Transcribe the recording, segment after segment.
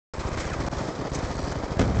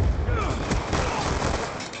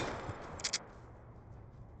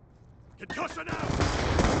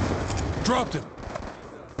Dropped him.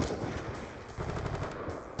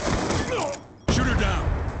 Shoot her down.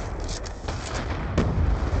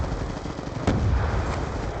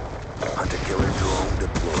 Hunter-killer drone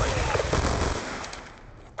deployed.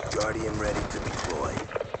 Guardian ready to deploy.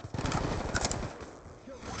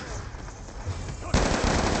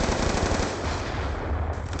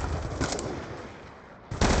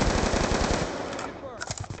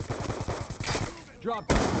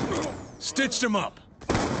 Dropped him. Stitched him up.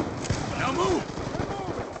 Now move!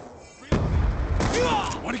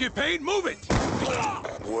 Want to get paid? Move it!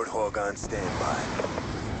 Warhawk on standby.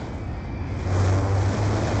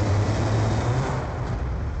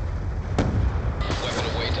 Weapon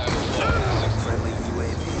away time of 4. Friendly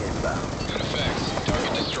UAV inbound. Good effects.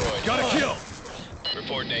 Target destroyed. Got a kill!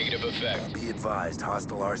 Report negative effect. Be advised,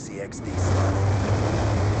 hostile RCXD spotted.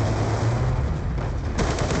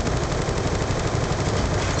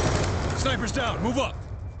 Sniper's down. Move up.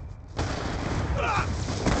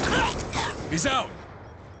 He's out.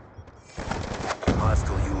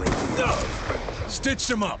 Hostile UAV. Stitched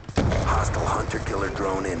him up. Hostile hunter-killer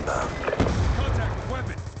drone inbound. Contact with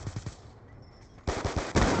weapon.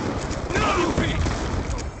 WP.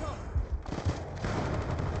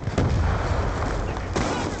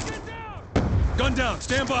 Gun down.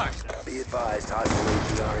 Stand by. Be advised, hostile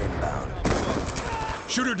APR inbound.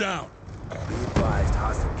 Shoot her down. Be advised,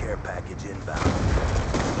 hostile care package inbound.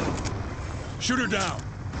 Shoot her down.